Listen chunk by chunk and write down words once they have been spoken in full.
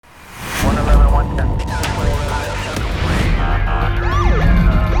Training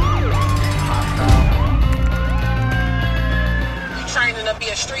to be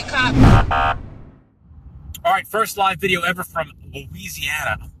a street cop. All right, first live video ever from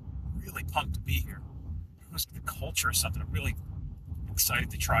Louisiana. I'm really pumped to be here. It must be the culture or something. I'm really excited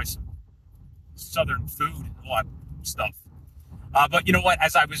to try some southern food and all that stuff. But you know what?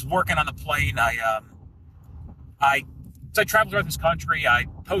 As I was working on the plane, as I traveled throughout this country, I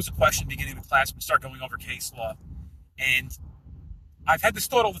posed a question beginning of the class. We start going over case law, and I've had this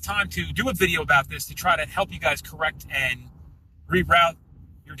thought all the time to do a video about this to try to help you guys correct and reroute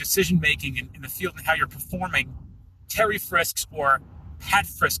your decision-making in the field and how you're performing Terry Frisks or Pat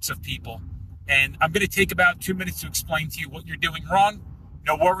Frisks of people. And I'm going to take about 2 minutes to explain to you what you're doing wrong,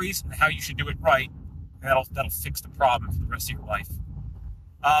 no worries, and how you should do it right. And that'll fix the problem for the rest of your life.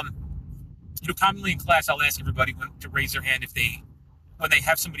 Commonly in class, I'll ask everybody to raise their hand when they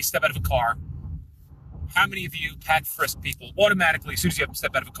have somebody step out of a car. How many of you Pat Frisk people automatically, as soon as you have them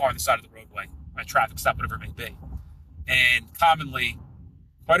step out of a car on the side of the roadway, a traffic stop, whatever it may be? And commonly,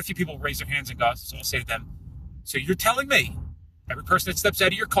 quite a few people raise their hands and go, so I'll say to them, so you're telling me, every person that steps out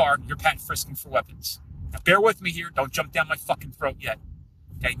of your car, you're Pat Frisking for weapons. Now bear with me here, don't jump down my fucking throat yet.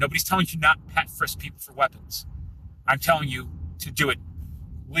 Okay, nobody's telling you not Pat Frisk people for weapons. I'm telling you to do it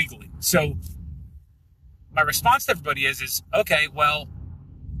legally. So my response to everybody is okay, well,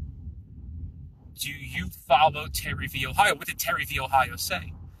 do you follow Terry v. Ohio? What did Terry v. Ohio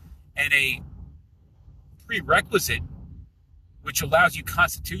say? And a prerequisite which allows you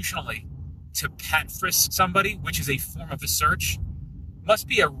constitutionally to Pat Frisk somebody, which is a form of a search, must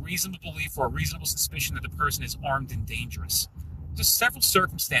be a reasonable belief or a reasonable suspicion that the person is armed and dangerous. There's several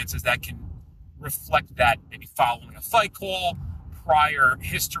circumstances that can reflect that, maybe following a fight call, prior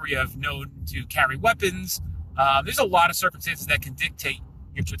history of known to carry weapons. There's a lot of circumstances that can dictate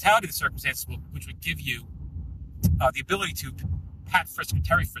your totality of the circumstances, which would give you the ability to Pat Frisk or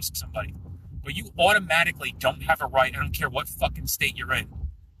Terry Frisk somebody. But you automatically don't have a right, I don't care what fucking state you're in,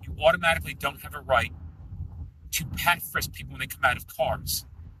 you automatically don't have a right to Pat Frisk people when they come out of cars.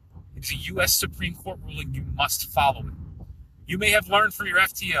 It is a U.S. Supreme Court ruling, you must follow it. You may have learned from your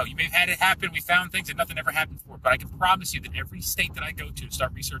FTO, you may have had it happen, we found things and nothing ever happened for it, but I can promise you that every state that I go to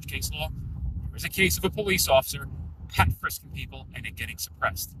start research case law, there's a case of a police officer Pat Frisking people and it getting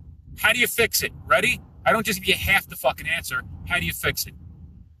suppressed. How do you fix it? Ready? I don't just give you half the fucking answer. How do you fix it?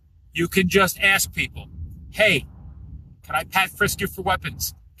 You can just ask people, hey, can I Pat Frisk you for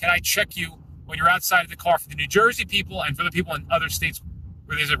weapons? Can I check you when you're outside of the car? For the New Jersey people and for the people in other states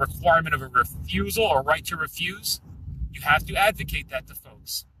where there's a requirement of a refusal or right to refuse, you have to advocate that to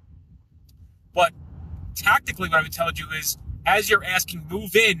folks. But tactically what I would tell you is, as you're asking,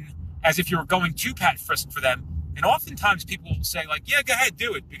 move in as if you were going to Pat Frisk for them. And oftentimes people will say like, yeah, go ahead,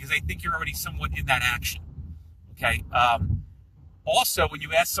 do it, because they think you're already somewhat in that action. Okay. Also, when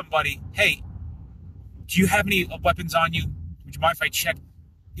you ask somebody, hey, do you have any weapons on you? Would you mind if I check?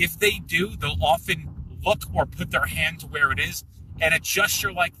 If they do, they'll often look or put their hand to where it is, and a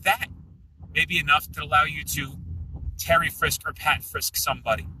gesture like that may be enough to allow you to Terry Frisk or Pat Frisk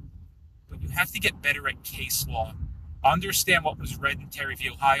somebody. But you have to get better at case law. Understand what was read in Terry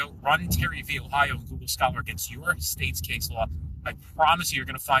v. Ohio. Run Terry v. Ohio and Google Scholar against your state's case law. I promise you're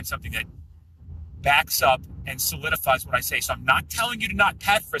going to find something that backs up and solidifies what I say. So I'm not telling you to not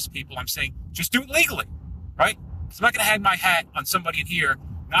Pat Frisk people. I'm saying just do it legally, right? Because I'm not going to hang my hat on somebody in here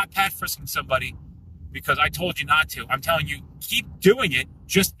not Pat Frisking somebody because I told you not to. I'm telling you, keep doing it.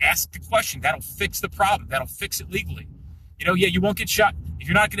 Just ask the question. That'll fix the problem. That'll fix it legally. Yeah, you won't get shot. If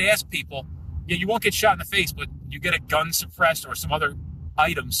you're not going to ask people, you won't get shot in the face, but you get a gun suppressed or some other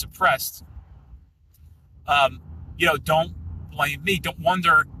item suppressed. Don't blame me. Don't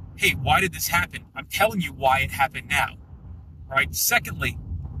wonder, hey, why did this happen? I'm telling you why it happened now, right? Secondly,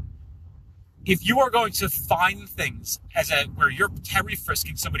 if you are going to find things where you're Terry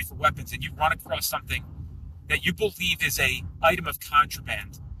Frisking somebody for weapons and you run across something that you believe is a item of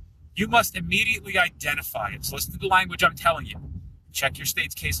contraband, you must immediately identify it. So listen to the language I'm telling you. Check your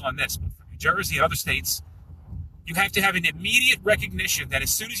state's case on this. But for New Jersey and other states, you have to have an immediate recognition that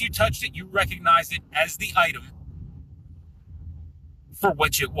as soon as you touched it, you recognize it as the item for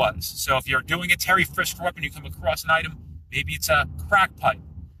which it was. So if you're doing a Terry Frisk for weapon, you come across an item, maybe it's a crack pipe.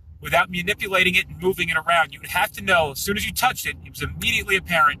 Without manipulating it and moving it around, you would have to know as soon as you touched it, it was immediately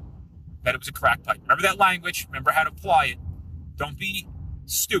apparent that it was a crack pipe. Remember that language. Remember how to apply it. Don't be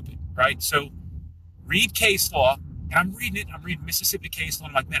stupid, right? So read case law, and I'm reading it. I'm reading Mississippi case law.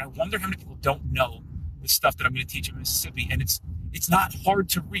 And I'm like, man, I wonder how many people don't know the stuff that I'm going to teach in Mississippi. And it's not hard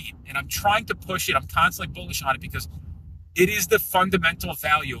to read. And I'm trying to push it. I'm constantly bullish on it because It is the fundamental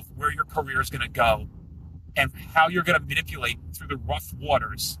value of where your career is going to go and how you're going to manipulate through the rough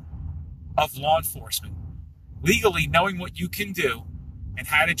waters of law enforcement. Legally, knowing what you can do and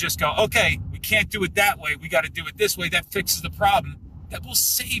how to just go, okay, we can't do it that way. We got to do it this way. That fixes the problem. That will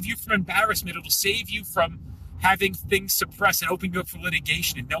save you from embarrassment. It'll save you from having things suppressed and opening you up for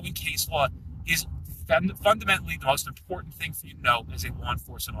litigation. And knowing case law is fundamentally the most important thing for you to know as a law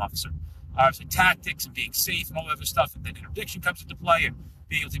enforcement officer. Obviously, tactics and being safe and all that other stuff, and then interdiction comes into play, and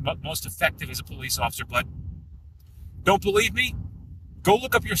being able to be most effective as a police officer. But don't believe me? Go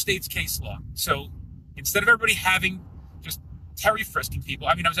look up your state's case law. So instead of everybody having just Terry frisking people,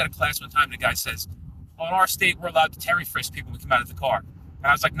 I was at a class one time and the guy says, oh, in our state, we're allowed to Terry frisk people when we come out of the car. And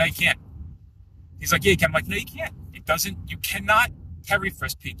I was like, no, you can't. He's like, yeah, you can. I'm like, no, you can't. You cannot Terry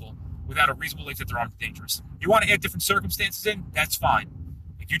frisk people without a reasonable belief that they're armed and dangerous. You want to add different circumstances in? That's fine.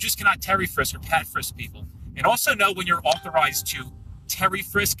 You just cannot Terry frisk or Pat frisk people. And also know when you're authorized to Terry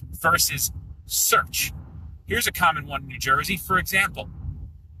frisk versus search. Here's a common one in New Jersey. For example,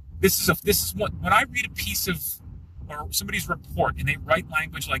 this is what when I read a piece of or somebody's report and they write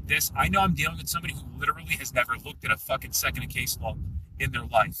language like this, I know I'm dealing with somebody who literally has never looked at a fucking second of case law in their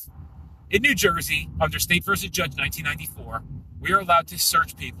life. In New Jersey, under State versus Judge 1994, we are allowed to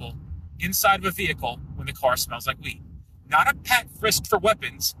search people inside of a vehicle when the car smells like weed. Not a pat frisk for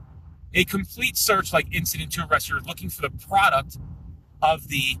weapons, a complete search like incident to arrest. You're looking for the product of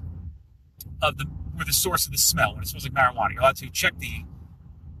the source of the smell. When it smells like marijuana, you're allowed to check the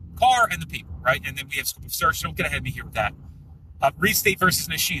car and the people, right? And then we have scope of search. Don't get ahead of me here with that. Read State versus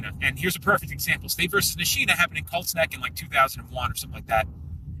Nashina, and here's a perfect example. State versus Nashina happened in Colts Neck in like 2001 or something like that,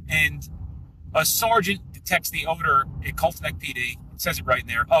 and a sergeant detects the odor in Colts Neck PD. It says it right in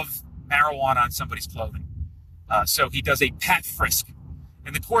there of marijuana on somebody's clothing. So he does a pat frisk.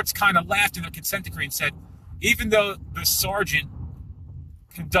 And the courts kind of laughed in their consent decree and said, even though the sergeant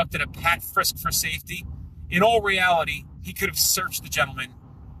conducted a pat frisk for safety, in all reality, he could have searched the gentleman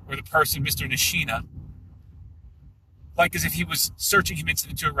or the person, Mr. Nashina, like as if he was searching him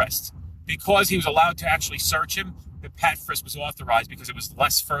incident to arrest. Because he was allowed to actually search him, the pat frisk was authorized because it was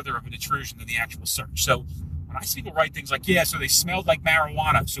less further of an intrusion than the actual search. So when I see people write things like, yeah, so they smelled like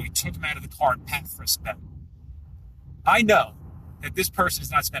marijuana, so he took them out of the car and pat frisked them. I know that this person has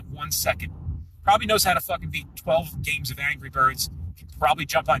not spent 1 second, probably knows how to fucking beat 12 games of Angry Birds, can probably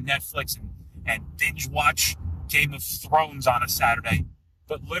jump on Netflix and binge watch Game of Thrones on a Saturday,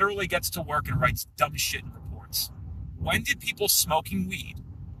 but literally gets to work and writes dumb shit in reports. When did people smoking weed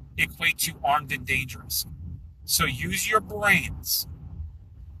equate to armed and dangerous? So use your brains.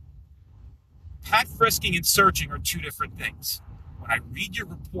 Pat frisking and searching are two different things. When I read your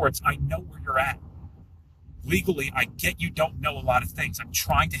reports, I know where you're at. Legally, I get you don't know a lot of things. I'm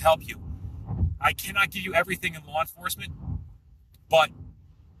trying to help you. I cannot give you everything in law enforcement, but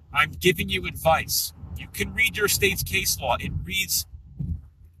I'm giving you advice. You can read your state's case law. It reads,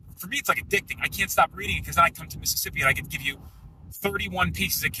 for me, it's like addicting. I can't stop reading it because then I come to Mississippi and I can give you 31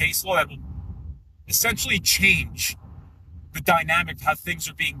 pieces of case law that will essentially change the dynamic of how things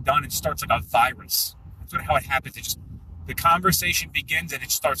are being done. It starts like a virus. That's how it happens. The conversation begins and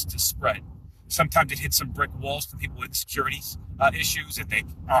it starts to spread. Sometimes it hits some brick walls from people with securities issues, and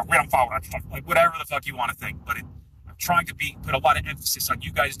we don't follow that stuff. Like whatever the fuck you want to think. But I'm trying to put a lot of emphasis on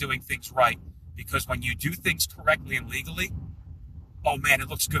you guys doing things right, because when you do things correctly and legally, oh man, it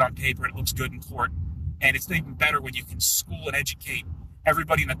looks good on paper. It looks good in court, and it's even better when you can school and educate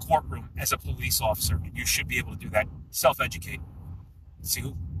everybody in the courtroom as a police officer. And you should be able to do that. Self-educate. See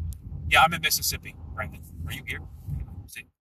who? Yeah, I'm in Mississippi, Brandon. Are you here? See.